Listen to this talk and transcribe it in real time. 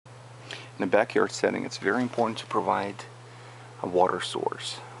In a backyard setting, it's very important to provide a water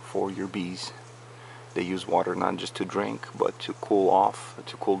source for your bees. They use water not just to drink, but to cool off,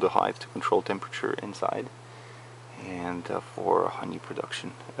 to cool the hive, to control temperature inside, and for honey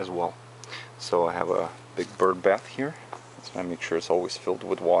production as well. So I have a big bird bath here, so I make sure it's always filled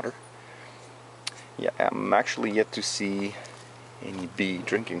with water. Yeah, I'm actually yet to see any bee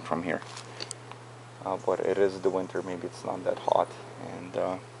drinking from here, but it is the winter, maybe it's not that hot,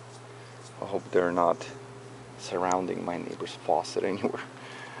 and I hope they're not surrounding my neighbor's faucet anywhere.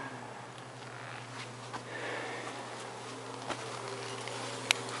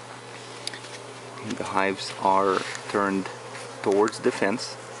 The hives are turned towards the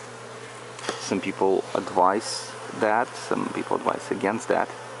fence. Some people advise that, some people advise against that.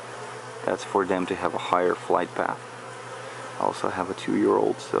 That's for them to have a higher flight path. I also have a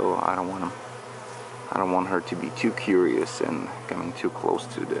 2-year-old, so I don't want her to be too curious and coming too close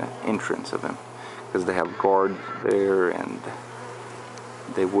to the entrance of him, because they have guards there and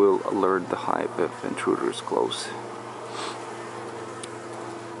they will alert the hive if intruders close.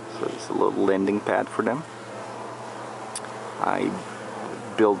 So it's a little landing pad for them. I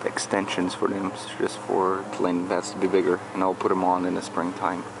build extensions for them just for the landing pads to be bigger, and I'll put them on in the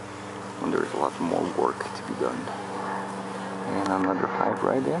springtime when there's a lot more work to be done. And another hive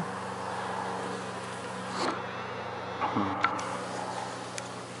right there.